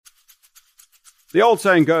The old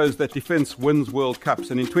saying goes that defence wins World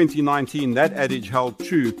Cups, and in 2019 that adage held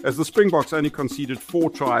true as the Springboks only conceded 4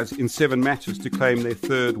 tries in 7 matches to claim their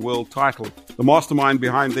 3rd world title. The mastermind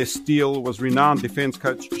behind their steal was renowned defence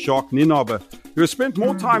coach Jacques Nienaber, who has spent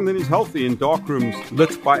more time than is healthy in dark rooms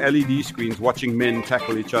lit by LED screens watching men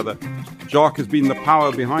tackle each other. Jacques has been the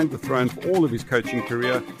power behind the throne for all of his coaching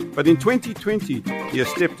career, but in 2020 he has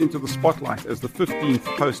stepped into the spotlight as the 15th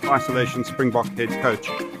post-isolation Springbok head coach.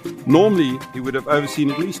 Normally, he would have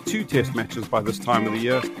overseen at least 2 test matches by this time of the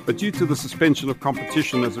year, but due to the suspension of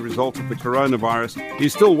competition as a result of the coronavirus, he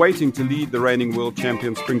is still waiting to lead the reigning world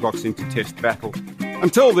champion Springboks into test battle.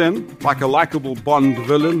 Until then, like a likeable Bond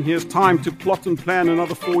villain, he has time to plot and plan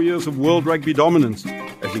another 4 years of world rugby dominance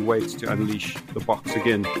as he waits to unleash the Boks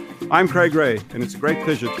again. I'm Craig Ray, and it's a great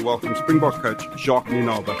pleasure to welcome Springbok coach Jacques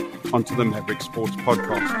Nienaber onto the Maverick Sports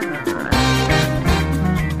Podcast.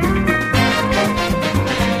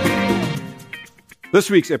 This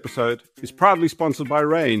week's episode is proudly sponsored by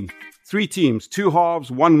Rain. 3 teams, 2 halves,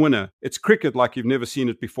 1 winner. It's cricket like you've never seen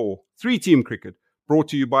it before. 3-team cricket, brought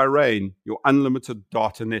to you by Rain, your unlimited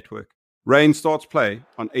data network. Rain starts play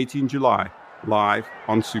on 18 July, live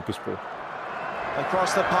on SuperSport.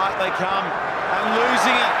 Across the park they come, and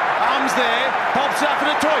losing it. Arms there, pops up for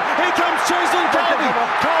the toy. Here comes Cheslin Colby.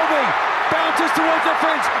 Colby bounces towards the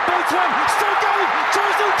fence. Beats one, still going.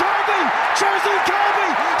 Cheslin Colby. Cheslin Colby.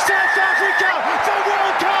 South Africa, the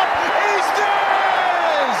World Cup is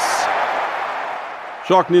theirs.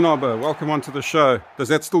 Jacques Nienaber, welcome onto the show. Does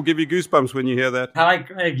that still give you goosebumps when you hear that? Hi,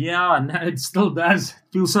 Craig. Yeah, no, it still does.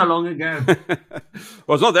 Feels so long ago.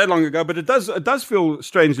 Well, it's not that long ago, but it does feel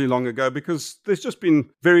strangely long ago because there's just been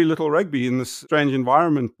very little rugby in this strange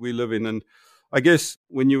environment we live in. And I guess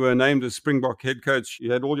when you were named as Springbok head coach,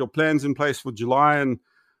 you had all your plans in place for July and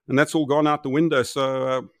that's all gone out the window.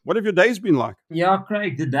 So what have your days been like? Yeah,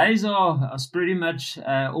 Craig, the days are pretty much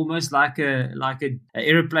almost like a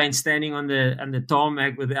airplane standing on the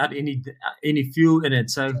tarmac without any fuel in it.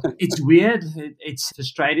 So it's weird. It's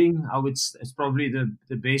frustrating. It's probably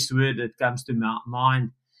the best word that comes to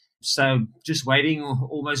mind. So just waiting,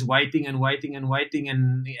 almost waiting, and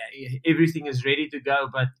everything is ready to go,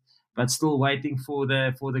 but still waiting for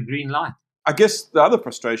the green light. I guess the other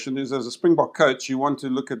frustration is as a Springbok coach, you want to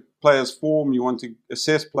look at players' form, you want to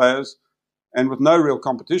assess players, and with no real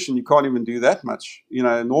competition, you can't even do that much. You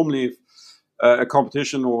know, normally if a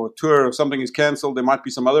competition or a tour or something is cancelled, there might be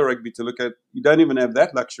some other rugby to look at. You don't even have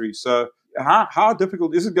that luxury. So how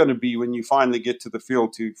difficult is it going to be when you finally get to the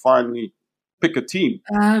field to finally pick a team?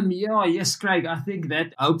 Yes, Craig. I think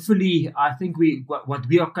that hopefully, what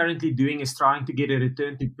we are currently doing is trying to get a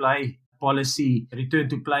return to play policy, return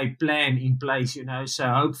to play plan in place, so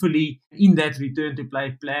hopefully in that return to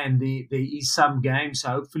play plan there is some games. So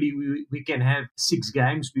hopefully we can have 6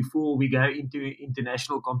 games before we go into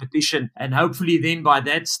international competition, and hopefully then by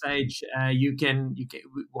that stage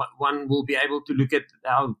one will be able to look at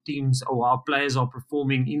our teams or our players are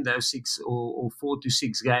performing in those 6 or 4 to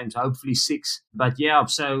 6 games, hopefully 6. But yeah,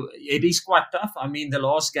 so it is quite tough. I mean, the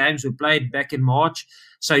last games were played back in March,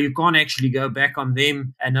 so you can't actually go back on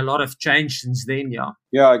them, and a lot have changed since then, yeah.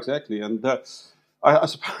 Yeah, exactly. And I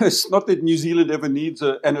suppose not that New Zealand ever needs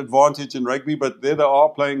an advantage in rugby, but there they are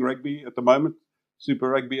playing rugby at the moment, Super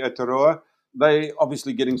Rugby Aotearoa. They're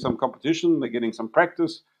obviously getting some competition, they're getting some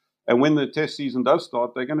practice, and when the test season does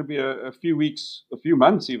start, they're going to be a few weeks, a few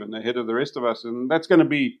months even ahead of the rest of us, and that's going to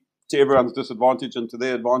be to everyone's disadvantage and to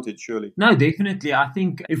their advantage, surely. No, definitely. I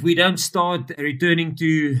think if we don't start returning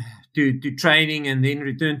to training and then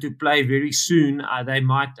return to play very soon, I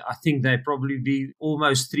think they'll probably be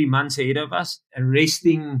almost 3 months ahead of us. And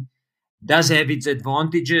resting does have its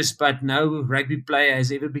advantages, but no rugby player has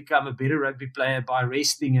ever become a better rugby player by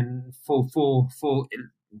resting and for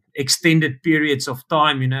extended periods of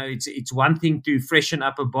time. It's one thing to freshen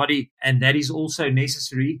up a body, and that is also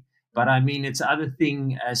necessary. But I mean, it's other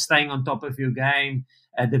thing, staying on top of your game,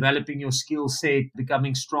 developing your skill set,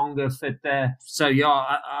 becoming stronger, fitter. So,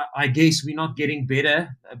 yeah, I guess we're not getting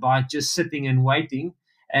better by just sitting and waiting.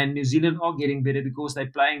 And New Zealand are getting better because they're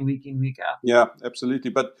playing week in, week out. Yeah, absolutely.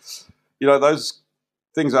 But, those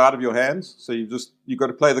things are out of your hands. So you've got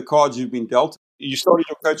to play the cards you've been dealt. You started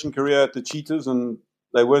your coaching career at the Cheetahs, and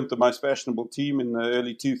they weren't the most fashionable team in the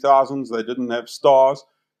early 2000s. They didn't have stars.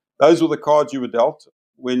 Those were the cards you were dealt.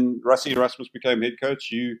 When Rassie Erasmus became head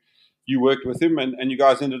coach, you worked with him, and you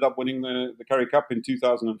guys ended up winning the Currie Cup in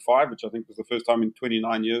 2005, which I think was the first time in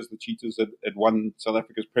 29 years the Cheetahs had won South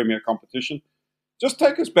Africa's premier competition. Just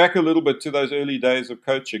take us back a little bit to those early days of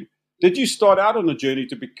coaching. Did you start out on a journey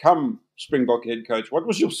to become Springbok head coach? What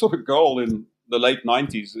was your sort of goal in the late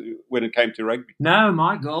 90s when it came to rugby? No,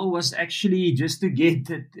 my goal was actually just to get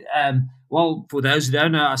it. Well, for those who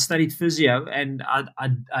don't know, I studied physio, and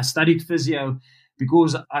I studied physio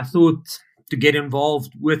because I thought to get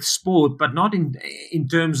involved with sport, but not in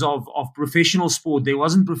terms of professional sport. There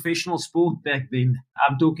wasn't professional sport back then.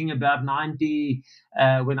 I'm talking about 90,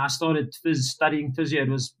 when I started studying physio, it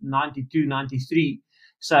was 92, 93.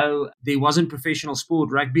 So there wasn't professional sport.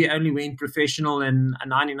 Rugby only went professional in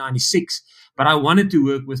 1996. But I wanted to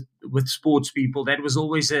work with sports people. That was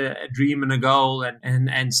always a dream and a goal,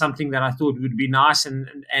 and something that I thought would be nice,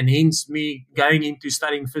 and hence me going into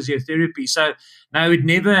studying physiotherapy. So no, it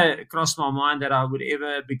never crossed my mind that I would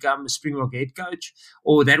ever become a Springbok head coach,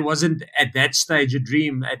 or that wasn't at that stage a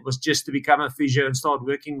dream. It was just to become a physio and start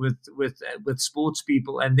working with sports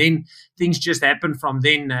people. And then things just happened from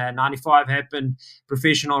then. 95 happened,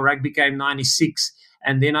 professional rugby came 96.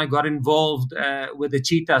 And then I got involved with the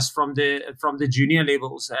Cheetahs from the junior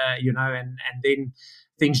levels, and then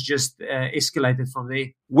things just escalated from there.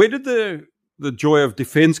 Where did the joy of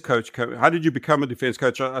defense coach come? How did you become a defense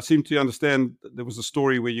coach? I seem to understand there was a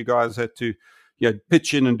story where you guys had to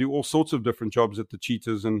pitch in and do all sorts of different jobs at the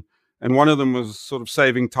Cheetahs, and one of them was sort of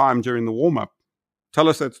saving time during the warm-up. Tell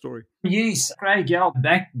us that story. Yes, Craig. Yeah,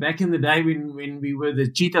 back in the day when we were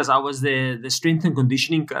the Cheetahs, I was the strength and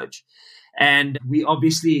conditioning coach. And we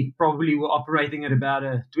obviously probably were operating at about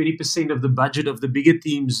 20% of the budget of the bigger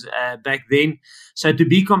teams back then. So to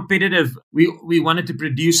be competitive, we wanted to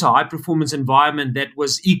produce a high-performance environment that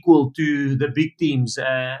was equal to the big teams,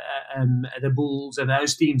 the Bulls and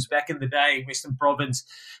those teams back in the day, Western Province.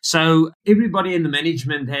 So everybody in the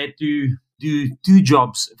management had to do two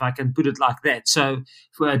jobs, if I can put it like that. So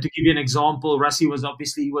to give you an example, Rassie was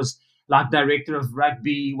like director of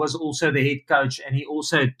rugby, was also the head coach, and he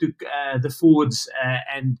also took the forwards.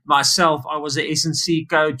 And myself, I was the S&C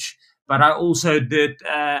coach, but I also did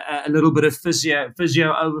a little bit of physio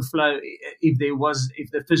overflow if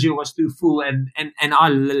the physio was too full. And I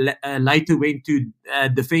later went to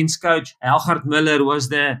defense coach. Helgard Miller was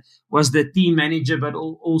the team manager, but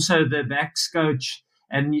also the backs coach.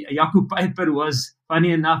 And Jaco Piper was,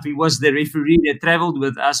 funny enough, he was the referee that traveled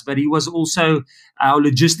with us, but he was also our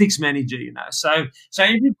logistics manager, So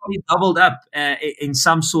everybody doubled up in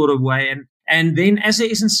some sort of way. And then as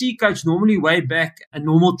a S&C coach, normally way back, a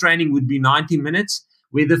normal training would be 90 minutes,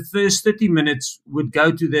 where the first 30 minutes would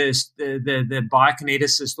go to the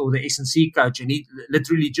biokineticist or the S&C coach, and he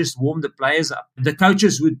literally just warmed the players up. The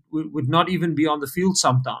coaches would not even be on the field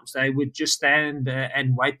sometimes. They would just stand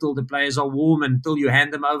and wait till the players are warm until you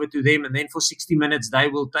hand them over to them, and then for 60 minutes, they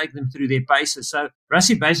will take them through their paces. So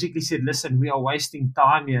Rassie basically said, listen, we are wasting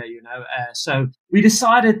time here, So we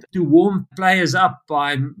decided to warm players up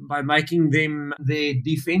by making them their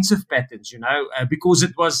defensive patterns, because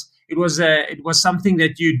it was something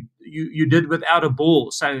that you did without a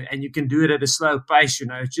ball. So, and you can do it at a slow pace,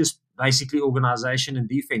 It's just basically organization and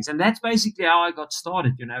defense. And that's basically how I got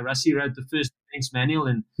started. Rassie wrote the first defense manual,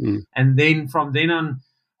 and then from then on,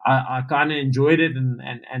 I kind of enjoyed it,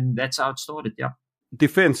 and that's how it started. Yeah.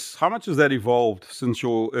 Defense, how much has that evolved since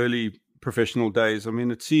your early professional days? I mean,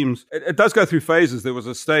 it seems it does go through phases. There was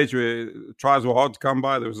a stage where tries were hard to come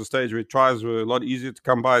by. There was a stage where tries were a lot easier to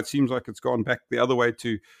come by. It seems like it's gone back the other way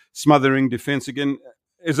to smothering defense again.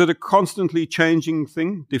 Is it a constantly changing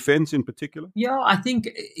thing, defense in particular? Yeah, I think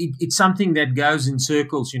it's something that goes in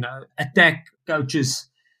circles, Attack coaches,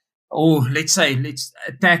 or let's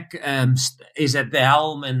attack is at the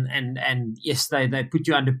helm, and yes, they put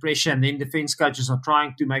you under pressure, and then defense coaches are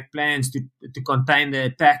trying to make plans to contain the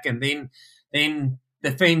attack, and then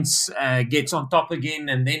defense gets on top again,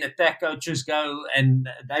 and then attack coaches go and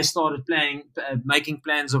they started making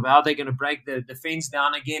plans of how they're going to break the defense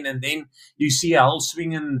down again, and then you see a whole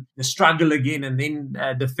swing in the struggle again, and then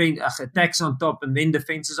attacks on top, and then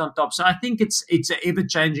defense is on top. So I think it's an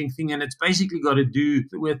ever-changing thing, and it's basically got to do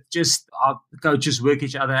with just how the coaches work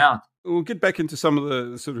each other out. We'll get back into some of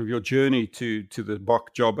the sort of your journey to the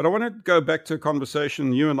Bok job, but I want to go back to a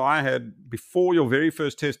conversation you and I had before your very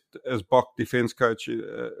first test as Bok defense coach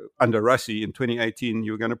under Rassie in 2018.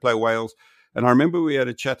 You were going to play Wales, and I remember we had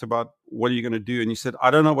a chat about what are you going to do, and you said, I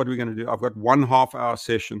don't know what we're going to do. I've got 1.5 hour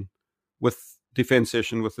session with defense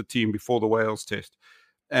session with the team before the Wales test,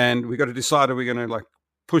 and we got to decide are we going to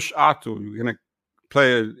push out or we're going to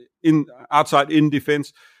play outside in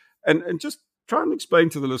defense, and just try and explain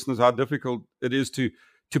to the listeners how difficult it is to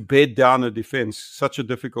bed down a defense, such a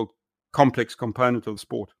difficult, complex component of the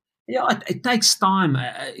sport. Yeah, it takes time.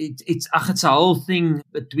 It's a whole thing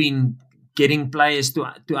between getting players to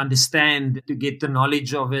understand, to get the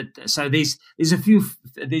knowledge of it. So there's a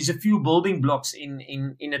few building blocks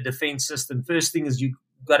in a defense system. First thing is you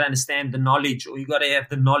got to understand the knowledge, or you got to have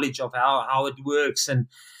the knowledge of how it works, and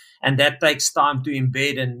that takes time to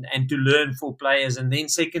embed and to learn for players. And then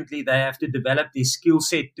secondly, they have to develop their skill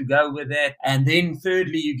set to go with that. And then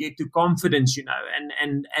thirdly, you get to confidence,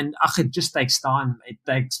 and it just takes time. It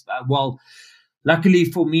takes, luckily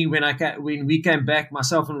for me, when we came back,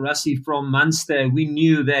 myself and Rassie from Munster, we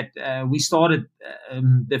knew that we started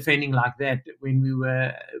defending like that when we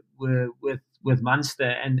were with Munster,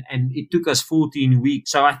 and it took us 14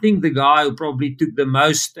 weeks. So I think the guy who probably took the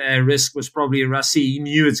most risk was probably Rassie. He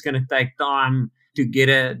knew it's going to take time to get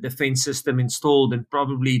a defense system installed, and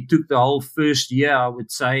probably took the whole first year, I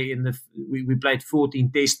would say. We played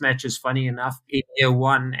 14 test matches, funny enough, in year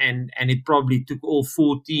one, and it probably took all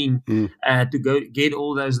 14 to go get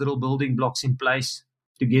all those little building blocks in place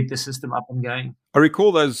to get the system up and going. I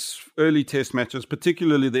recall those early test matches,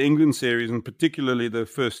 particularly the England series and particularly the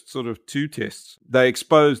first sort of 2 tests. They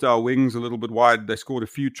exposed our wings a little bit wide. They scored a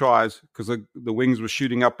few tries because the wings were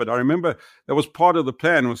shooting up. But I remember that was part of the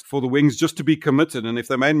plan, was for the wings just to be committed. And if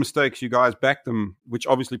they made mistakes, you guys backed them, which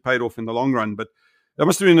obviously paid off in the long run. But that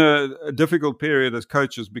must have been a difficult period as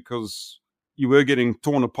coaches, because you were getting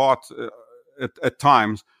torn apart at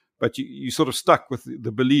times. But you sort of stuck with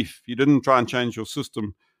the belief. You didn't try and change your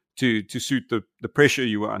system to suit the pressure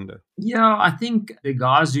you were under. Yeah, I think the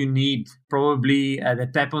guys who need probably the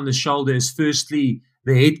tap on the shoulder is firstly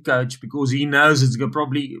the head coach, because he knows it's going to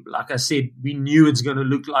probably, like I said, we knew it's going to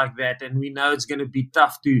look like that, and we know it's going to be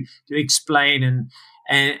tough to explain and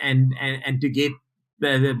to get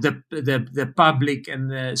the public and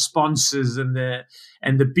the sponsors and the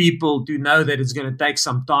people to know that it's going to take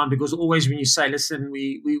some time. Because always when you say, listen,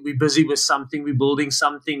 we're busy with something, we're building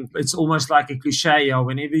something, it's almost like a cliche.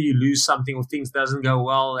 Whenever you lose something or things doesn't go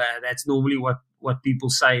well, that's normally what people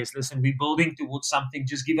say is, listen, we're building towards something,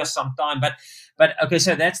 just give us some time. But okay,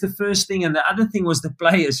 so that's the first thing. And the other thing was the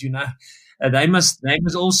players, they must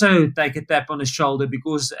also take a tap on the shoulder,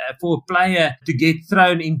 because for a player to get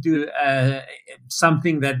thrown into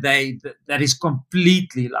something that is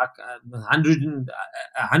completely like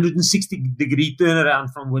 160 degree turnaround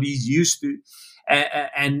from what he's used to,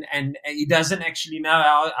 and he doesn't actually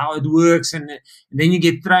know how it works, and then you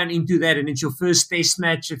get thrown into that, and it's your first test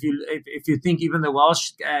match. If you think even the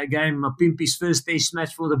Welsh game, Mapimpi's first test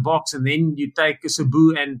match for the Boks, and then you take a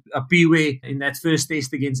Sabu and a Piwe in that first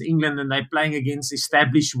test against England, and they're playing against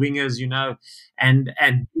established wingers, and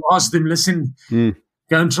you ask them, listen,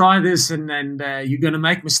 go and try this, and you're going to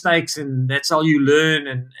make mistakes, and that's how you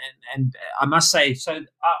learn. And I must say, so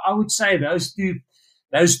I would say those two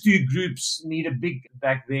groups need a big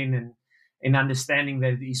back then, and in understanding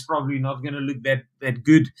that he's probably not going to look that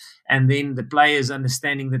good, and then the players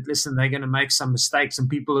understanding that, listen, they're going to make some mistakes, and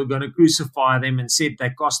people are going to crucify them and said they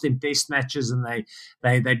cost them test matches, and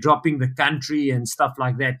they're dropping the country and stuff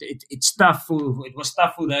like that. It was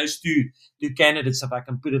tough for those two candidates, if I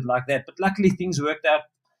can put it like that. But luckily things worked out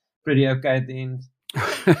pretty okay at the end.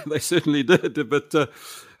 They certainly did, but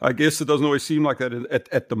I guess it doesn't always seem like that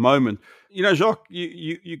at the moment. Jacques,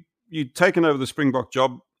 you've taken over the Springbok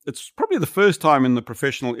job. It's probably the first time in the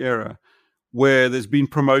professional era where there's been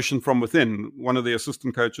promotion from within. One of the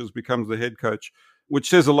assistant coaches becomes the head coach, which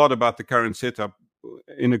says a lot about the current setup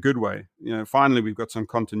in a good way. Finally, we've got some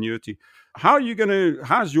continuity.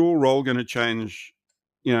 How's your role going to change,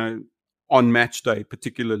 on match day,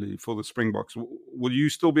 particularly for the Springboks? Will you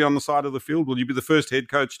still be on the side of the field? Will you be the first head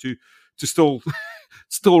coach to still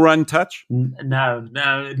run touch? No,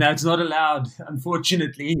 it's not allowed.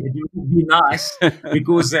 Unfortunately, it would be nice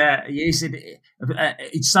because yes,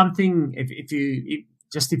 it's something.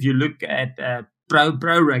 If you look at pro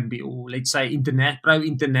rugby, or let's say pro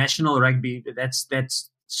international rugby, that's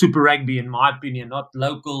Super Rugby, in my opinion, not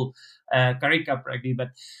local Currie Cup rugby.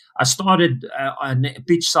 But I started on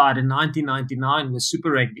pitch side in 1999 with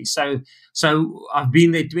Super Rugby. So I've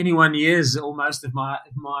been there 21 years almost, if my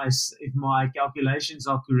calculations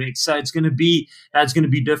are correct. So it's going to be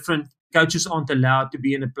different. Coaches aren't allowed to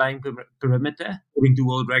be in a playing perimeter according to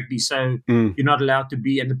World Rugby. So you're not allowed to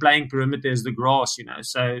be, and the playing perimeter is the grass,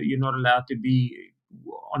 So you're not allowed to be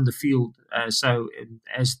on the field. So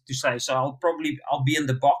I'll be in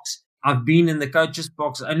the box. I've been in the coach's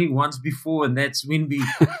box only once before, and that's when we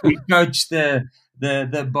coached the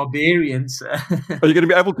the barbarians. Are you going to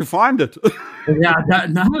be able to find it? Yeah, I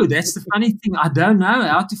don't know. That's the funny thing. I don't know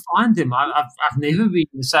how to find them. I've never been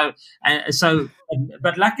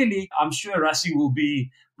but luckily, I'm sure Rassie will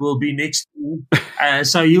be next to me.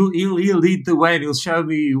 So he'll lead the way and he'll show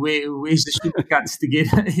me where's the shortcuts to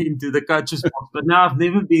get into the coach's box. But no, I've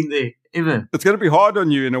never been there ever. It's going to be hard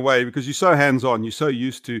on you in a way because you're so hands-on. You're so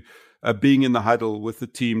used to being in the huddle with the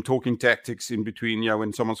team, talking tactics in between.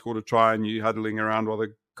 When someone scored a try and you're huddling around while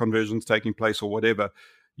the conversion's taking place or whatever.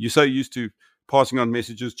 You're so used to passing on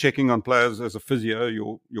messages, checking on players as a physio,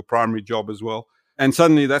 your primary job as well. And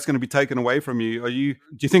suddenly that's going to be taken away from you. Do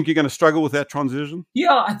you think you're going to struggle with that transition?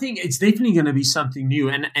 Yeah, I think it's definitely going to be something new.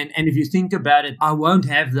 And if you think about it, I won't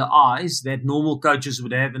have the eyes that normal coaches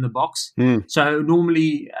would have in the box. So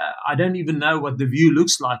normally, I don't even know what the view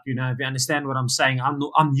looks like. If you understand what I'm saying,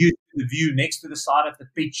 I'm used to the view next to the side of the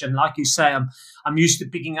pitch, and like you say, I'm used to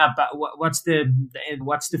picking up what's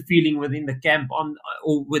the feeling within the camp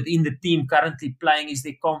or within the team currently playing. Is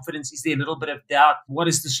there confidence? Is there a little bit of doubt? What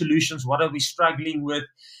is the solutions? What are we struggling with?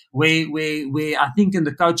 Where I think in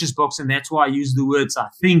the coach's box, and that's why I use the words I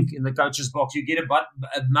think in the coach's box, you get a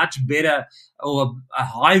much better or a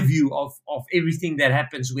high view of everything that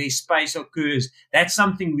happens where space occurs. That's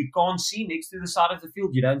something we can't see next to the side of the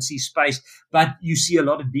field. You don't see space, but you see a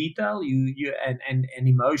lot of detail, and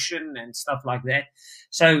emotion and stuff like that.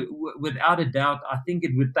 So without a doubt, I think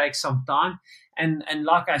it would take some time. And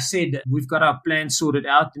like I said, we've got our plan sorted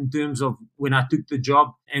out in terms of when I took the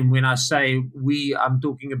job. And when I say we, I'm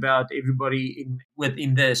talking about everybody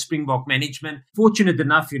within the Springbok management. Fortunate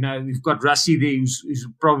enough, we've got Rassie there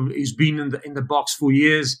who's been in the box for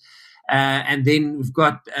years. And then we've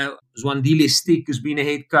got Zwandile Stick, who's been a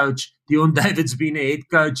head coach. Dion David's been a head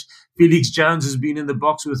coach. Felix Jones has been in the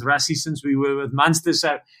box with Rassie since we were with Munster.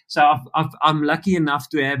 So I'm lucky enough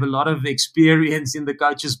to have a lot of experience in the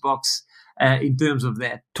coach's box in terms of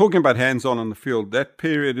that. Talking about hands-on on the field, that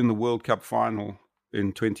period in the World Cup final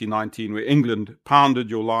in 2019 where England pounded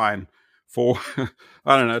your line for,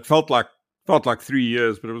 I don't know, it felt like 3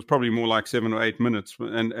 years, but it was probably more like 7 or 8 minutes.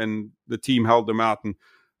 And the team held them out and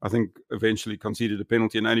I think eventually conceded a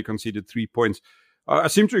penalty and only conceded 3 points. I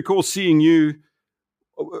seem to recall seeing you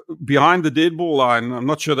behind the dead ball line. I'm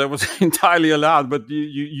not sure that was entirely allowed, but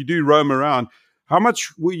you do roam around. How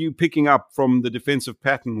much were you picking up from the defensive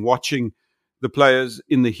pattern, watching the players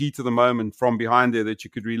in the heat of the moment from behind there that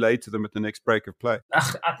you could relate to them at the next break of play?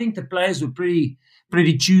 I think the players were pretty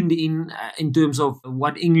tuned in terms of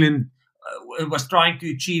what England was trying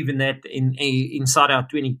to achieve inside our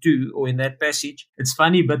 22 or in that passage. It's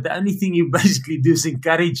funny, but the only thing you basically do is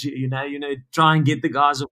encourage, try and get the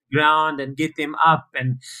guys off the ground and get them up.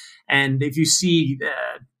 And if you see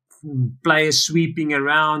players sweeping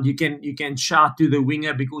around, you can shout to the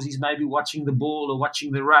winger because he's maybe watching the ball or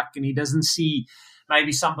watching the ruck and he doesn't see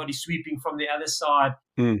maybe somebody sweeping from the other side.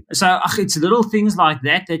 So it's little things like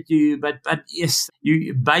that but yes,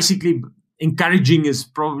 you basically encouraging is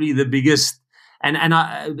probably the biggest and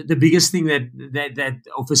the biggest thing that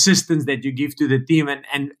of assistance that you give to the team.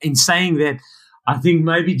 And in saying that, I think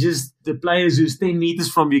maybe just the players who's 10 meters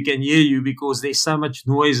from you can hear you because there's so much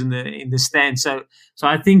noise in the stand. So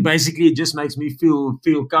I think basically it just makes me feel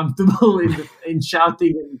comfortable in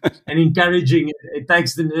shouting and encouraging. It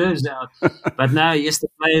takes the nerves out. But now, yes, the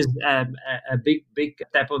players, a big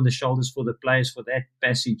tap on the shoulders for the players for that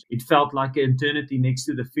passage. It felt like an eternity next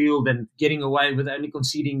to the field, and getting away with only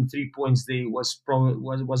conceding 3 points there was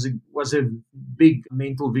a big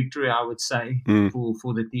mental victory, I would say,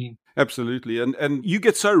 for the team. Absolutely. And you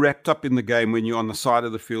get so wrapped up in the game when you're on the side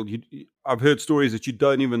of the field. I've heard stories that you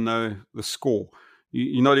don't even know the score.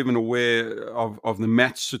 You're not even aware of the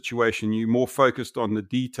match situation. You're more focused on the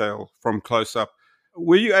detail from close up.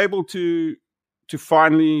 Were you able to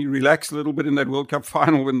finally relax a little bit in that World Cup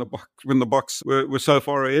final when the Boks were so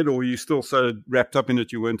far ahead, or were you still so wrapped up in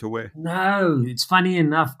it you weren't aware? No, it's funny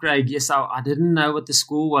enough, Craig. Yes, I didn't know what the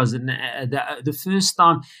score was. And the first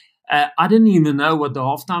time, I didn't even know what the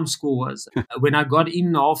halftime score was. When I got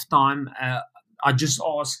in halftime, I just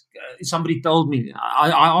asked, somebody told me, I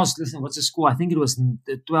asked, listen, what's the score? I think it was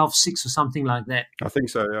 12-6 or something like that. I think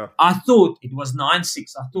so, yeah. I thought it was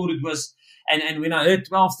 9-6. I thought it was, and when I heard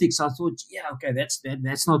 12-6, I thought, yeah, okay,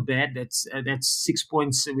 that's not bad. That's 6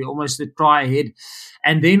 points. We're almost a try ahead.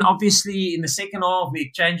 And then obviously in the second half, we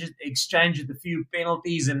exchanged a few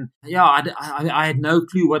penalties. And yeah, I had no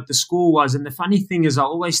clue what the score was. And the funny thing is, I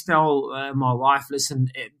always tell my wife, listen,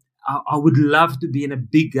 I would love to be in a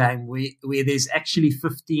big game where there's actually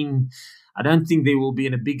 15. I don't think there will be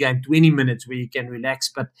in a big game 20 minutes where you can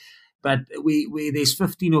relax. But But there's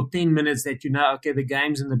 15 or 10 minutes that okay, the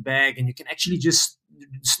game's in the bag, and you can actually just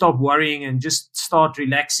stop worrying and just start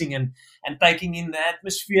relaxing and taking in the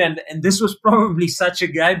atmosphere. And this was probably such a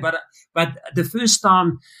game, but the first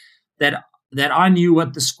time that I knew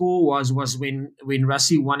what the score was when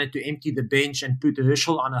Rassie wanted to empty the bench and put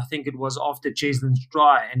Herschel on. I think it was after Cheslin's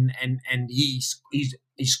try, and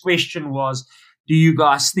his question was, do you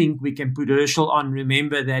guys think we can put Herschel on?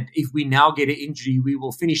 Remember that if we now get an injury, we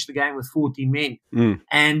will finish the game with 14 men.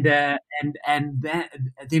 And then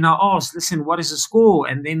I asked, listen, what is the score?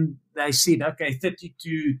 And then they said, okay,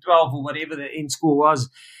 32-12 or whatever the end score was.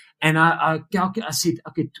 And I said,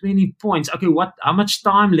 okay, 20 points. Okay, how much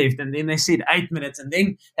time left? And then they said 8 minutes. And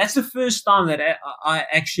then that's the first time that I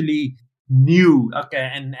actually knew,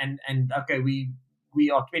 okay, and okay, we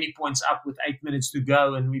are 20 points up with 8 minutes to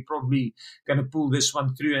go, and we're probably going to pull this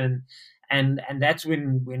one through. And that's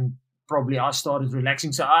when probably I started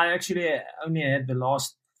relaxing. So I actually only had the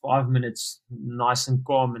last 5 minutes nice and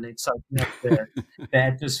calm, and it's soaking up the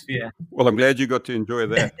atmosphere. Well, I'm glad you got to enjoy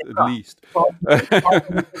that at least.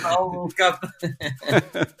 World Cup.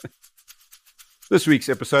 This week's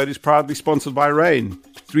episode is proudly sponsored by Rain.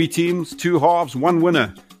 3 teams, 2 halves, 1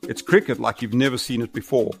 winner. It's cricket like you've never seen it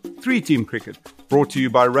before. 3-team cricket, brought to you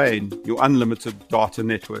by Rain, your unlimited data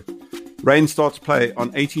network. Rain starts play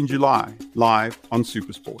on 18 July, live on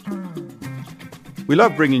Supersport. We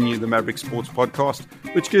love bringing you the Maverick Sports Podcast,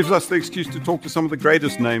 which gives us the excuse to talk to some of the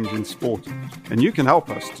greatest names in sport. And you can help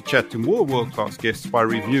us to chat to more world-class guests by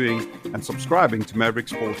reviewing and subscribing to Maverick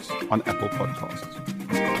Sports on Apple Podcasts.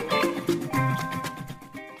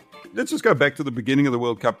 Let's just go back to the beginning of the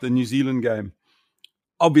World Cup, the New Zealand game.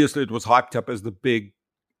 Obviously, it was hyped up as the big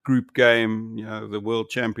group game, the world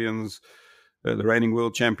champions, the reigning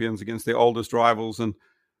world champions against their oldest rivals.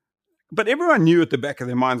 But everyone knew at the back of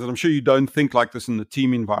their minds, and I'm sure you don't think like this in the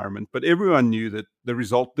team environment, but everyone knew that the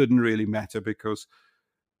result didn't really matter because,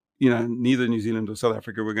 neither New Zealand or South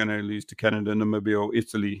Africa were going to lose to Canada, Namibia, or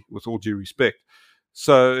Italy, with all due respect.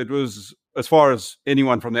 So it was, as far as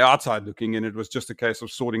anyone from the outside looking in, it was just a case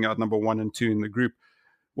of sorting out number 1 and 2 in the group.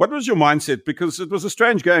 What was your mindset? Because it was a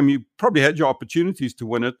strange game. You probably had your opportunities to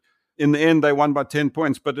win it. In the end, they won by 10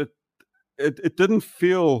 points, but it didn't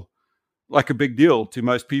feel like a big deal to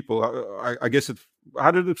most people. I guess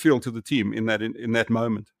how did it feel to the team in that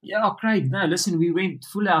moment? Yeah, Craig. No, listen, we went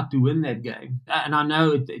full out to win that game, and I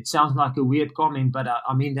know it sounds like a weird comment, but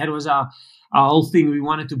I mean that was our whole thing. We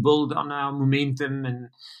wanted to build on our momentum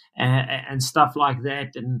and stuff like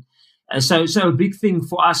that, and. So a big thing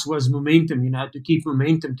for us was momentum, to keep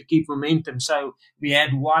momentum. So we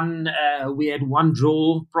had one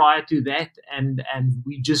draw prior to that, and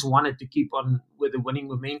we just wanted to keep on with the winning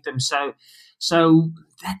momentum. So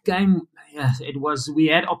that game, it was. We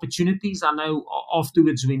had opportunities. I know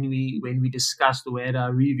afterwards when we discussed or had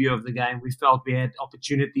our review of the game, we felt we had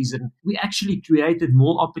opportunities, and we actually created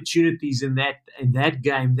more opportunities in that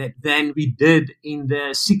game than we did in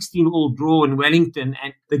the 16-all draw in Wellington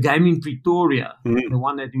and the game in Pretoria, the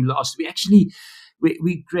one that we lost.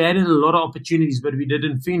 We created a lot of opportunities, but we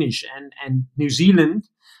didn't finish. And New Zealand,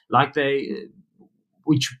 like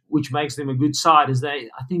which makes them a good side, is I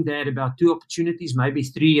think they had about 2 opportunities, maybe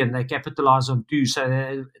 3, and they capitalized on 2. So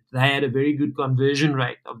they had a very good conversion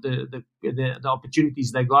rate of the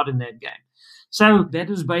opportunities they got in that game. So that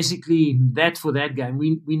was basically that for that game.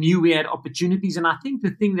 We knew we had opportunities, and I think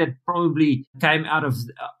the thing that probably came out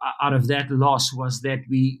of that loss was that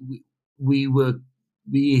we were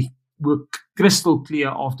crystal clear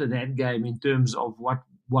after that game in terms of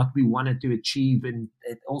what we wanted to achieve. And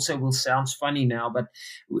it also will sound funny now, but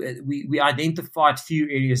we identified few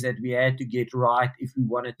areas that we had to get right if we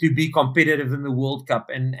wanted to be competitive in the World Cup.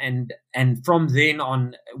 And from then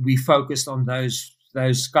on, we focused on those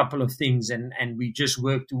couple of things, and we just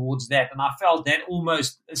worked towards that. And I felt that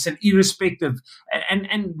almost it's an irrespective, and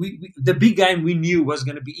the big game we knew was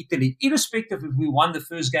going to be Italy. Irrespective if we won the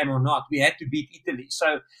first game or not, we had to beat Italy.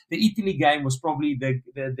 So the Italy game was probably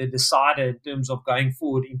the decider in terms of going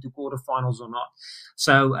forward into quarterfinals or not.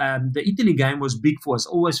 So the Italy game was big for us,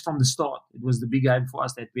 always from the start. It was the big game for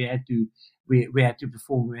us that we had to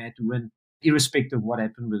perform, we had to win, irrespective of what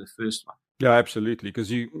happened with the first one. Yeah, absolutely. Because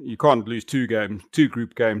you can't lose 2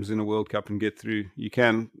 group games in a World Cup and get through. You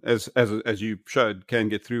can, as you showed, can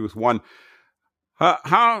get through with 1.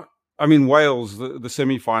 Wales, the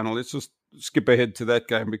semi-final. Let's just skip ahead to that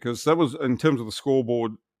game, because that was, in terms of the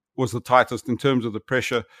scoreboard, was the tightest in terms of the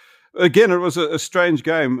pressure. Again, it was a strange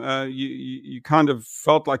game. You kind of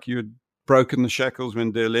felt like you had broken the shackles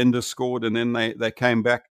when De Lende scored, and then they came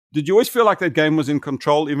back. Did you always feel like that game was in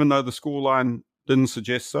control, even though the scoreline didn't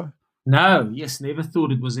suggest so? No, yes, never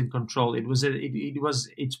thought it was in control.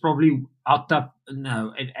 It's probably our tough.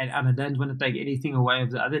 No, and I don't want to take anything away of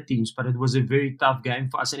the other teams, but it was a very tough game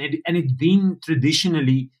for us, and it's been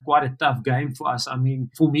traditionally quite a tough game for us. I mean,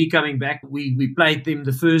 for me coming back, we played them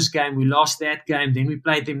the first game, we lost that game, then we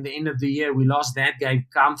played them the end of the year, we lost that game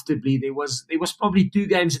comfortably. There was probably 2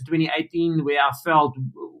 games in 2018 where I felt,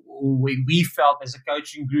 we felt as a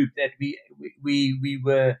coaching group that we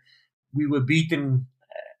were beaten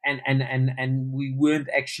and we weren't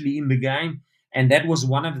actually in the game, and that was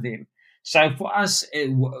one of them. So for us,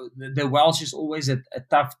 the Welsh is always a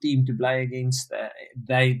tough team to play against.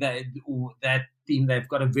 That team, they've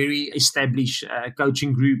got a very established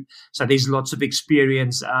coaching group, so there's lots of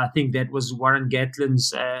experience. I think that was Warren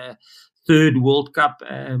Gatlin's third World Cup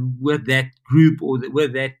with that group or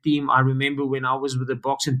with that team. I remember when I was with the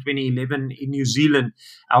Boks in 2011 in New Zealand,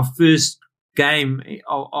 our first game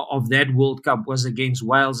of that World Cup was against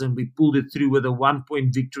Wales, and we pulled it through with a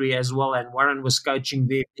 1-point victory as well. And Warren was coaching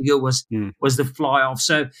there. Igor was the fly off.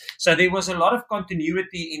 So there was a lot of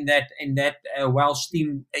continuity in that Welsh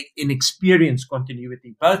team, in experience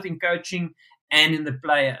continuity, both in coaching and in the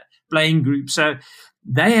playing group. So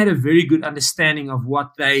they had a very good understanding of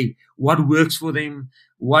what works for them,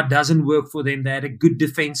 what doesn't work for them. They had a good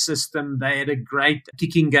defense system. They had a great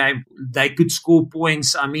kicking game. They could score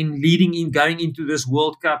points. I mean, going into this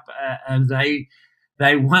World Cup,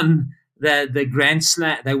 they won the Grand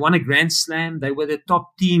Slam. They won a Grand Slam. They were the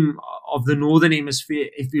top team of the Northern Hemisphere.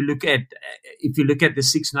 If you look at the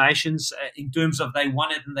Six Nations, in terms of they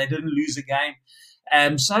won it and they didn't lose a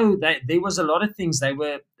game. So there was a lot of things they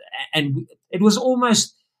were, and it was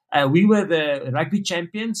almost. We were the rugby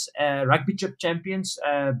champions, rugby chip champions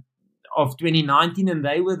of 2019, and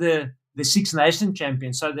they were the Six Nation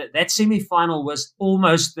champions. So that semi-final was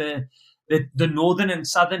almost the Northern and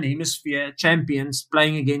Southern Hemisphere champions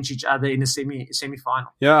playing against each other in a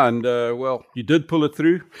semi-final. Yeah, and well, you did pull it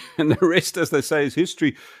through, and the rest, as they say, is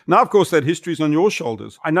history. Now, of course, that history is on your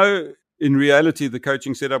shoulders. I know in reality the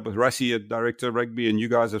coaching setup with Rassie, a director of rugby, and you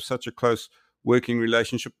guys have such a close working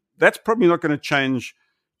relationship. That's probably not going to change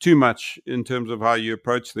too much in terms of how you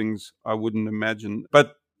approach things, I wouldn't imagine.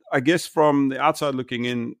 But I guess from the outside looking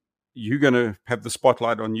in, you're going to have the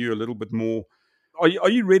spotlight on you a little bit more. Are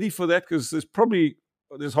you ready for that? Because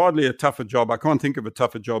there's hardly a tougher job. I can't think of a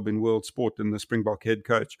tougher job in world sport than the Springbok head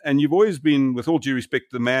coach. And you've always been, with all due respect,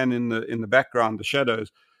 the man in the background, the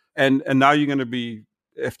shadows. And now you're going to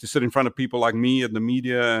have to sit in front of people like me and the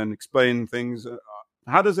media and explain things.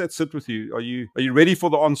 How does that sit with you? Are you ready for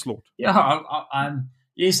the onslaught? Yeah,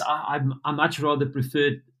 Yes, I much rather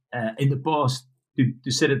preferred in the past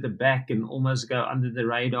to sit at the back and almost go under the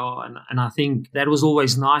radar, and I think that was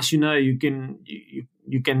always nice. You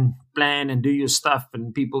can plan and do your stuff,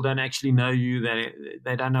 and people don't actually know you.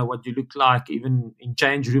 They don't know what you look like. Even in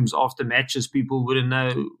change rooms after matches, people wouldn't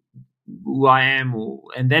know who I am,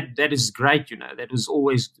 and that is great. That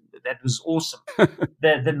was awesome.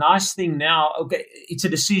 The nice thing now, okay, it's a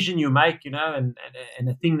decision you make, and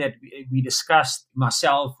the thing that we discussed,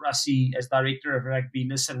 myself, Rassie, as director of rugby,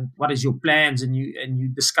 listen, what is your plans, and you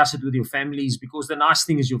discuss it with your families, because the nice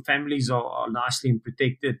thing is your families are nicely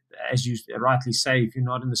protected, as you rightly say, if you're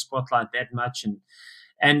not in the spotlight that much,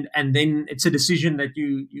 and then it's a decision that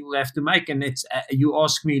you'll have to make. And it's you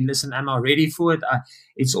ask me, listen, am I ready for it?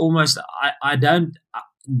 It's almost I don't.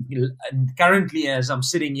 And currently, as I'm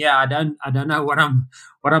sitting here, I don't know what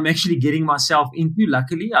I'm actually getting myself into.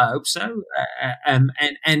 Luckily, I hope so. And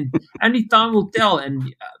only time will tell.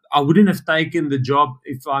 And I wouldn't have taken the job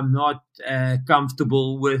if I'm not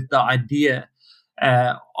comfortable with the idea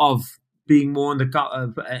of being more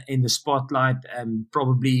in the spotlight, and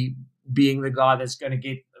probably being the guy that's going to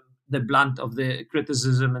get the blunt of the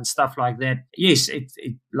criticism and stuff like that. Yes, it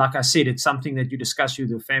like I said, it's something that you discuss with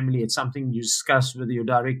your family. It's something you discuss with your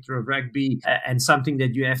director of rugby, and something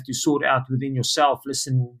that you have to sort out within yourself.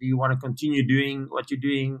 Listen, do you want to continue doing what you're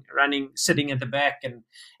doing, running, sitting at the back, and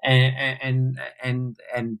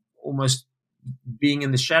almost being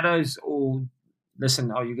in the shadows, or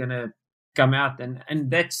listen, are you going to come out? And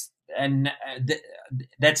that's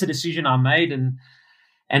a decision I made.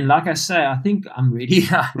 And like I say, I think I'm ready.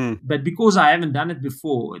 But because I haven't done it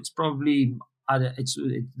before, it's probably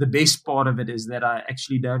the best part of it is that I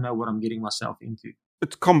actually don't know what I'm getting myself into.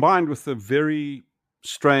 It's combined with a very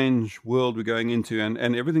strange world we're going into,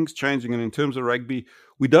 and everything's changing. And in terms of rugby,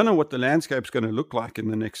 we don't know what the landscape's going to look like in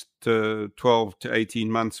the next 12 to 18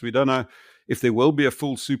 months. We don't know if there will be a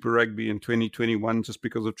full Super Rugby in 2021 just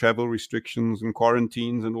because of travel restrictions and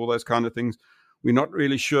quarantines and all those kind of things. We're not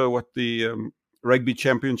really sure what the Rugby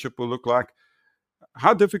Championship will look like.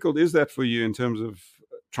 How difficult is that for you in terms of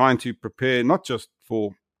trying to prepare not just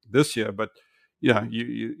for this year, but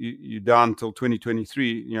you're down until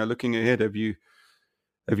 2023. Looking ahead, have you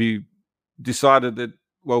decided that,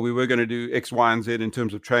 well, we were going to do X, Y, and Z in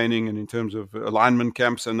terms of training and in terms of alignment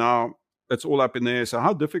camps, and now it's all up in the air? So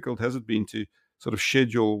how difficult has it been to sort of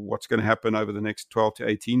schedule what's going to happen over the next 12 to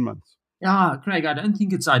 18 months? Yeah, Craig, I don't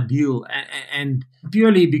think it's ideal. And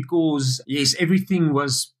purely because, yes, everything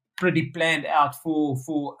was pretty planned out for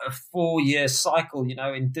a 4-year cycle,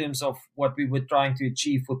 in terms of what we were trying to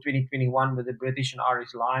achieve for 2021 with the British and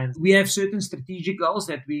Irish Lions. We have certain strategic goals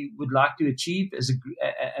that we would like to achieve,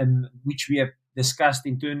 which we have discussed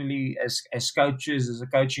internally as coaches, as a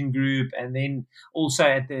coaching group, and then also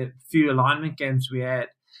at the few alignment camps we had.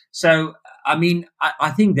 So, I mean,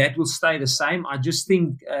 I think that will stay the same. I just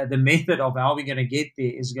think the method of how we're going to get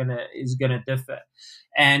there is gonna differ,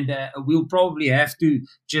 and we'll probably have to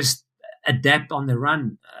just adapt on the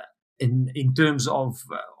run in terms of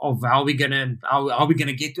how we're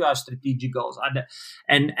gonna get to our strategic goals.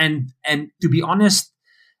 And to be honest,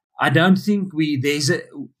 I don't think we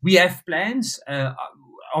have plans.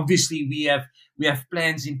 Obviously, we have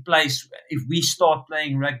plans in place. If we start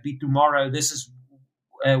playing rugby tomorrow, this is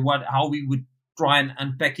how we would try and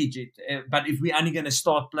unpackage it. But if we're only going to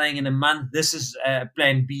start playing in a month, this is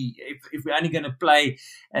plan B. If we're only going to play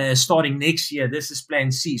starting next year, this is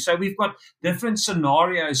plan C. So we've got different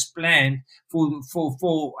scenarios planned for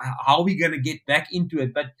how we're going to get back into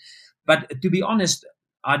it. But to be honest,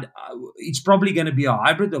 it's probably going to be a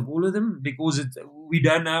hybrid of all of them, because we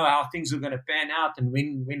don't know how things are going to pan out and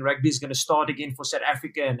when rugby is going to start again for South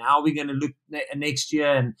Africa and how we're going to look next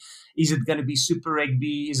year, and is it going to be Super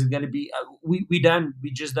Rugby? Is it going to be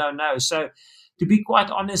we just don't know. So to be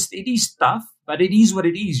quite honest, it is tough, but it is what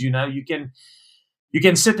it is. You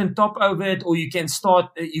can sit and top over it, or you can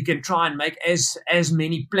try and make as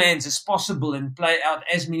many plans as possible and play out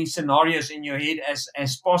as many scenarios in your head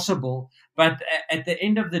as possible. But at the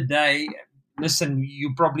end of the day, listen,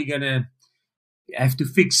 you're probably going to have to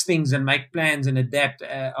fix things and make plans and adapt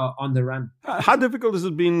on the run. How difficult has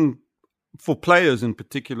it been for players in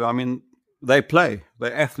particular? I mean, they're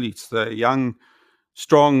athletes, they're young,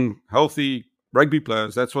 strong, healthy rugby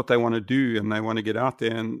players. That's what they want to do, and they want to get out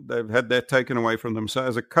there, and they've had that taken away from them. So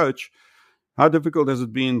as a coach, how difficult has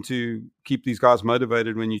it been to keep these guys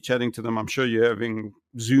motivated when you're chatting to them? I'm sure you're having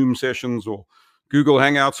Zoom sessions or Google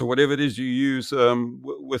Hangouts or whatever it is you use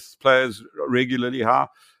with players regularly. How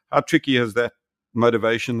tricky has that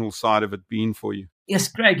motivational side of it been for you? Yes,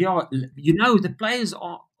 Craig. Yeah, the players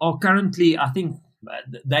are currently, I think,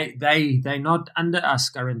 they're not under us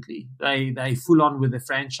currently. They full on with the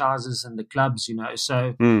franchises and the clubs,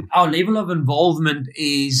 So our level of involvement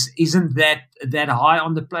isn't that high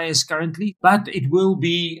on the players currently, but it will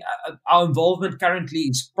be. Our involvement currently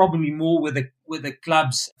is probably more with the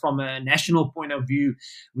clubs from a national point of view.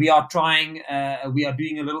 We are trying. We are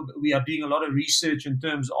doing a lot of research in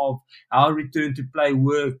terms of how return to play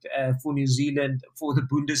worked for New Zealand, for the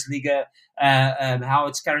Bundesliga, how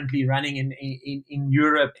it's currently running in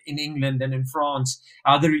Europe, in England, and in France.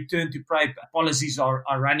 How the return to play policies are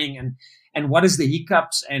running, and what is the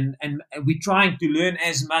hiccups, and we're trying to learn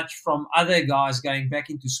as much from other guys going back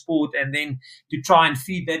into sport, and then to try and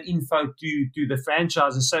feed that info to the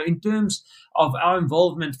franchises. So in terms of our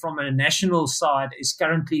involvement from a national side is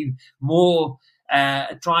currently more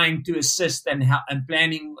trying to assist and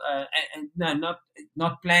planning,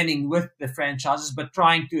 not planning with the franchises, but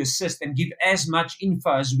trying to assist and give as much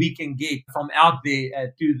info as we can get from out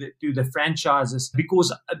there to the franchises,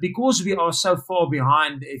 because we are so far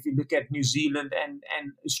behind. If you look at New Zealand and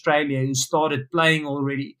Australia, who started playing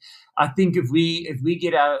already, I think if we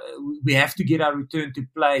have to get our return to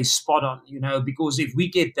play spot on, because if we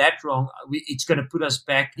get that wrong, it's going to put us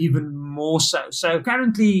back even more so. So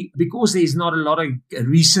currently, because there's not a lot of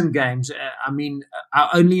recent games, our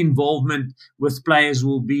only involvement with players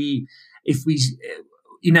will be if we,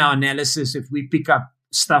 in our analysis, if we pick up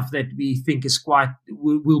stuff that we think is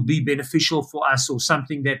will be beneficial for us, or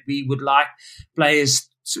something that we would like players'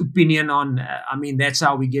 opinion on. That's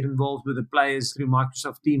how we get involved with the players through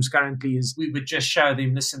Microsoft Teams currently, is we would just show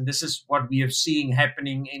them, listen, this is what we are seeing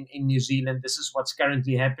happening in New Zealand. This is what's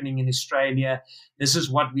currently happening in Australia. This is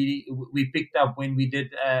what we picked up when we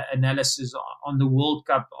did analysis on the World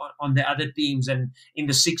Cup, on the other teams, and in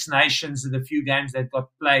the Six Nations, the few games that got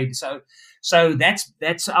played. So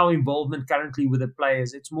that's our involvement currently with the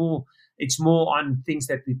players. It's more on things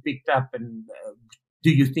that we picked up, and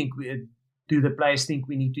do the players think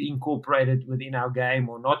we need to incorporate it within our game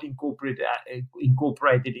or not incorporate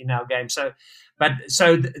it in our game? So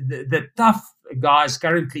the tough guys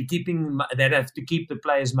currently that have to keep the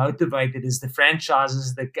players motivated is the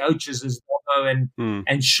franchises, the coaches, is Bobo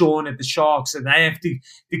and Sean at the Sharks, and they have to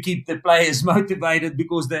keep the players motivated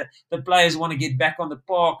because the players want to get back on the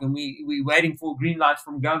park, and we're waiting for green light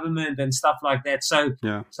from government and stuff like that. So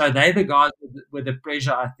they're the guys with the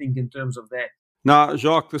pressure, I think, in terms of that. Now,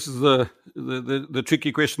 Jacques, this is the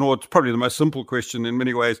tricky question, or it's probably the most simple question in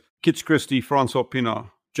many ways. Kitch Christie, Francois Pienaar,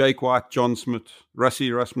 Jake White, John Smith,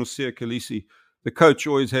 Rassie Rasmus, Siya Kolisi. The coach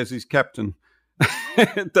always has his captain.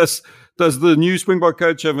 Does the new Springbok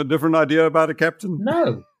coach have a different idea about a captain?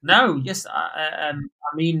 No. Yes, I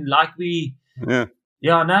mean, like we. Yeah.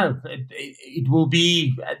 Yeah, no, it will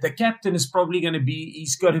be, the captain is probably going to be,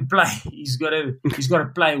 he's got to play. He's got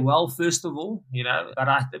to play well, first of all,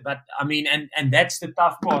 but I mean, and that's the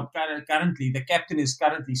tough part currently. The captain is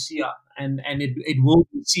currently Siya, and it will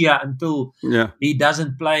be Siya until he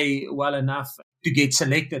doesn't play well enough to get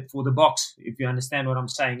selected for the Boks, if you understand what I'm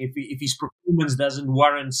saying. If his performance doesn't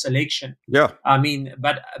warrant selection. Yeah. I mean,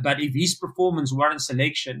 but if his performance warrants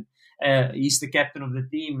selection, he's the captain of the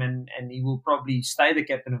team, and he will probably stay the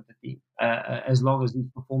captain of the team as long as his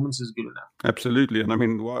performance is good enough. Absolutely. And I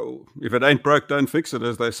mean, if it ain't broke, don't fix it,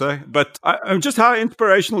 as they say. But just how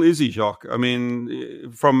inspirational is he, Jacques? I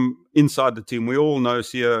mean, from inside the team, we all know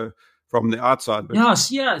Siya from the outside. But... Yeah,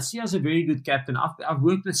 Siya's a very good captain. I've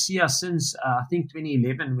worked with Siya since, I think,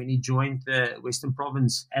 2011 when he joined the Western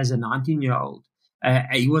Province as a 19-year-old.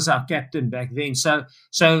 He was our captain back then. So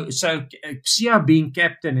Siya being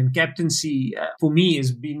captain and captaincy for me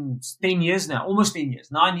has been 10 years now, almost 10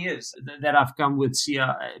 years, 9 years that I've come with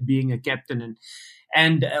Siya being a captain.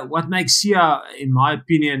 And what makes Siya, in my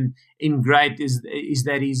opinion, great is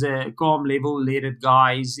that he's a calm, level-headed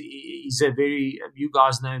guy. He's a very, you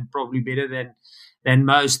guys know him probably better than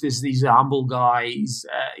most. He's a humble guy. He's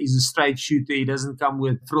a straight shooter. He doesn't come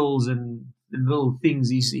with frills and little things.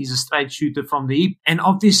 He's a straight shooter from the hip, and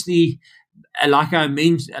obviously, like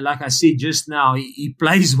I said just now, he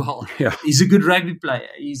plays well. Yeah. He's a good rugby player.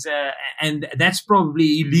 And that's probably,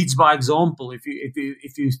 he leads by example. If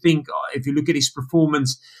you look at his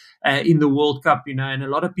performance in the World Cup, and a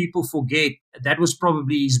lot of people forget that was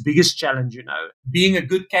probably his biggest challenge. Being a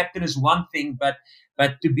good captain is one thing, but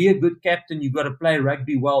to be a good captain, you've got to play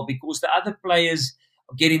rugby well, because the other players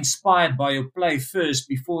get inspired by your play first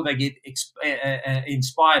before they get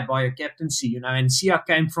inspired by your captaincy, And Siya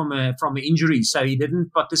came from an injury, so he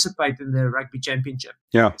didn't participate in the rugby championship.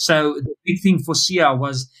 Yeah. So the big thing for Siya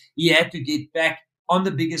was he had to get back on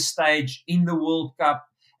the biggest stage in the World Cup,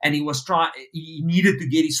 and he needed to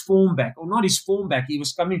get his form back, or not his form back. He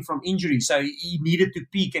was coming from injury, so he needed to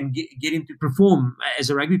peak and get him to perform as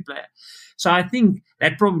a rugby player. So I think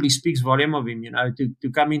that probably speaks volume of him,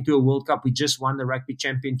 to come into a World Cup. We just won the rugby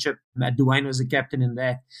championship. Dwayne was the captain in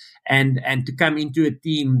that. And to come into a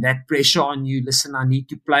team, that pressure on you, listen, I need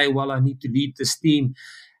to play well, I need to lead this team.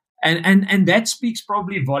 And that speaks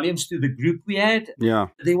probably volumes to the group we had. Yeah.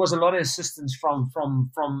 There was a lot of assistance from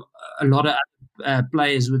a lot of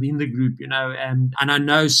players within the group, and I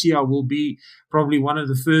know Siya will be probably one of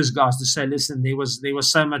the first guys to say, listen, there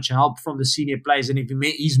was so much help from the senior players, and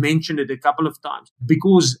he's mentioned it a couple of times,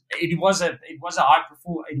 because it was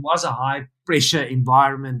a high pressure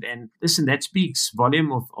environment, and listen, that speaks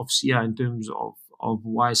volume of Siya in terms of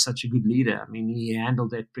why he's such a good leader. I mean, he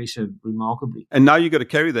handled that pressure remarkably. And now you've got to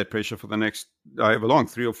carry that pressure for the next however long,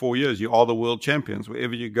 3 or 4 years. You are the world champions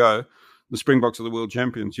wherever you go. The Springboks are the world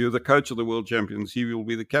champions. You're the coach of the world champions. He will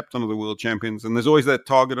be the captain of the world champions. And there's always that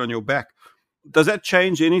target on your back. Does that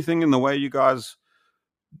change anything in the way you guys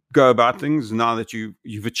go about things now that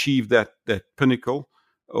you've achieved that pinnacle?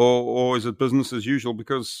 Or is it business as usual?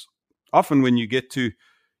 Because often when you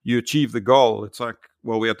achieve the goal, it's like,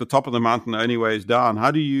 well, we're at the top of the mountain, the only way is down.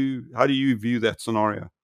 How do you view that scenario?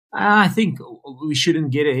 I think we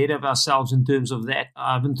shouldn't get ahead of ourselves in terms of that.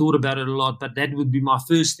 I haven't thought about it a lot, but that would be my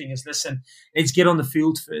first thing is, listen, let's get on the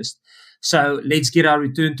field first. So let's get our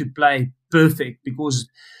return to play perfect, because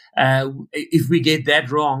if we get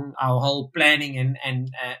that wrong, our whole planning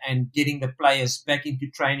and getting the players back into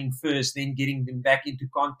training first, then getting them back into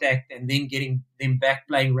contact, and then getting them back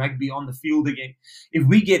playing rugby on the field again. If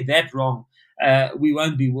we get that wrong, we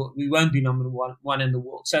won't be number one in the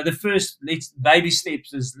world. So the first baby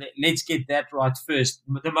steps is let's get that right first.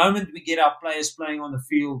 The moment we get our players playing on the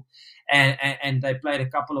field and they played a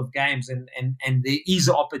couple of games and there is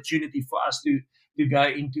an opportunity for us to go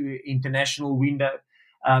into international window,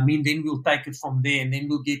 then we'll take it from there, and then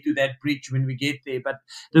we'll get to that bridge when we get there. But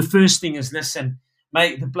the first thing is, listen,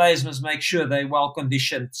 the players must make sure they're well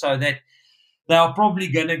conditioned, so that they are probably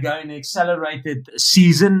going to go in an accelerated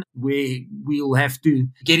season where we'll have to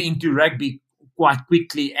get into rugby quite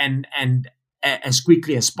quickly and as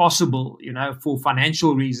quickly as possible, for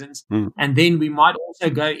financial reasons. And then we might also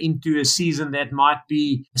go into a season that might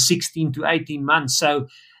be 16 to 18 months. So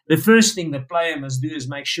the first thing the player must do is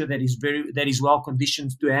make sure that he's well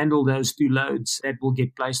conditioned to handle those two loads that will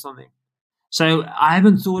get placed on them. So I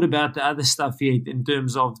haven't thought about the other stuff yet in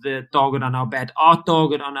terms of the target on our back. Our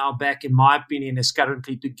target on our back, in my opinion, is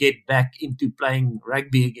currently to get back into playing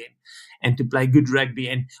rugby again and to play good rugby.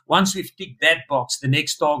 And once we've ticked that box, the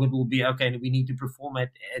next target will be, okay, we need to perform at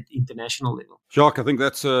international level. Jacques, I think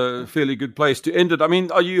that's a fairly good place to end it. I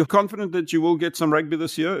mean, are you confident that you will get some rugby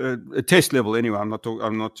this year? A test level anyway. I'm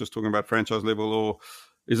not just talking about franchise level, or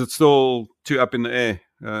is it still too up in the air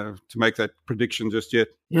to make that prediction just yet?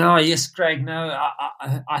 Yes, Craig. No,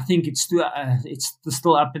 I think it's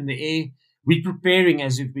still up in the air. We're preparing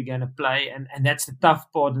as if we're going to play, and that's the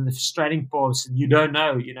tough part and the frustrating part. You don't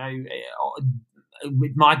know,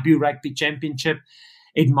 it might be rugby championship.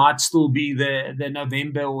 It might still be the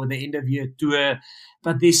November or the end of year tour.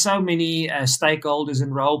 But there's so many stakeholders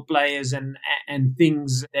and role players and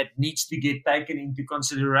things that needs to get taken into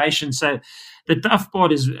consideration. So the tough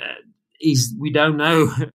part is we don't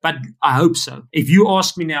know, but I hope so. If you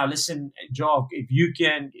ask me now, listen, Jacques, if you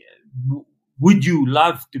can, would you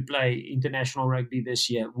love to play international rugby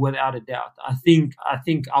this year? Without a doubt. I think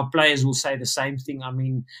our players will say the same thing. I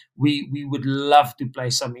mean, we would love to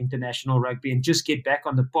play some international rugby and just get back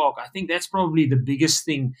on the park. I think that's probably the biggest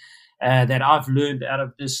thing that I've learned out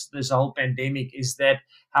of this whole pandemic, is that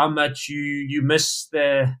how much you miss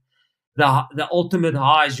the ultimate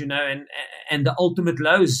highs, and the ultimate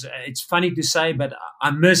lows. It's funny to say, but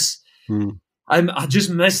I miss. I just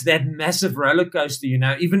miss that massive roller coaster,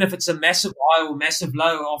 even if it's a massive high or massive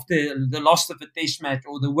low after the loss of a test match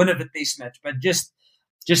or the win of a test match, but just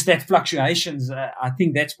that fluctuations. I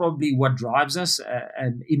think that's probably what drives us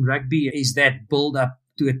in rugby, is that build up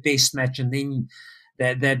to a test match, and then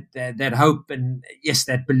that hope and yes,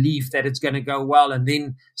 that belief that it's going to go well, and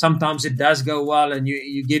then sometimes it does go well, and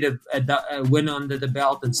you get a win under the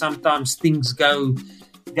belt, and sometimes things go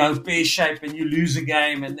pear-shaped and you lose a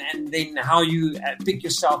game, and then how you pick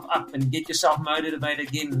yourself up and get yourself motivated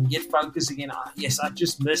again and get focused again. Yes, I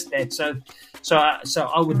just missed that. So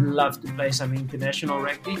I would love to play some international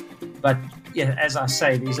rugby, but yeah, as I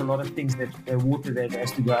say, there's a lot of things water that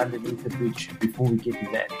has to go underneath the bridge before we get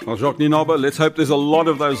to that. Well, Jacques Nienaber, let's hope there's a lot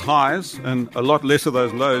of those highs and a lot less of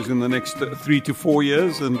those lows in the next 3 to 4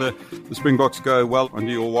 years, and the Springboks go well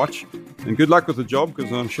under your watch. And good luck with the job,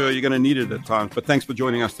 because I'm sure you're going to need it at times. But thanks for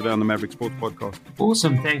joining us today on the Maverick Sports Podcast.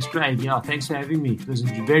 Awesome. Thanks, Craig. Yeah, thanks for having me. It was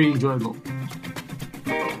very enjoyable.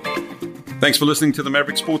 Thanks for listening to the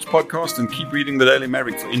Maverick Sports Podcast, and keep reading the Daily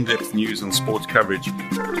Maverick for in-depth news and sports coverage.